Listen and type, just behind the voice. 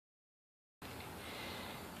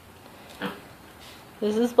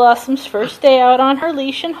This is Blossom's first day out on her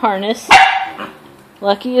leash and harness.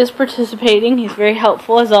 Lucky is participating. He's very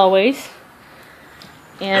helpful as always.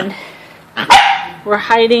 And we're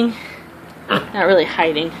hiding, not really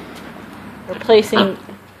hiding, we're placing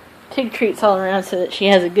pig treats all around so that she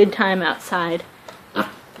has a good time outside.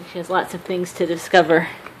 She has lots of things to discover.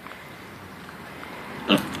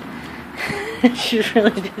 She's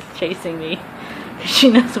really just chasing me. She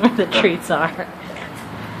knows where the treats are.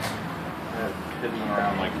 Hidden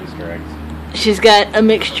around like Easter eggs. She's got a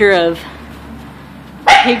mixture of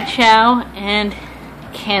pig chow and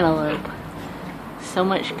cantaloupe. So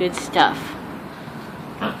much good stuff.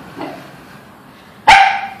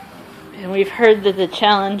 And we've heard that the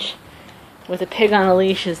challenge with a pig on a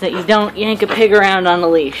leash is that you don't yank a pig around on a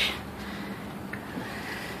leash.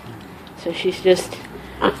 So she's just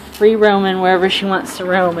free roaming wherever she wants to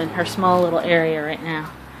roam in her small little area right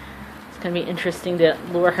now. It's going to be interesting to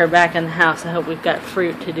lure her back in the house. I hope we've got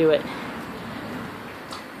fruit to do it.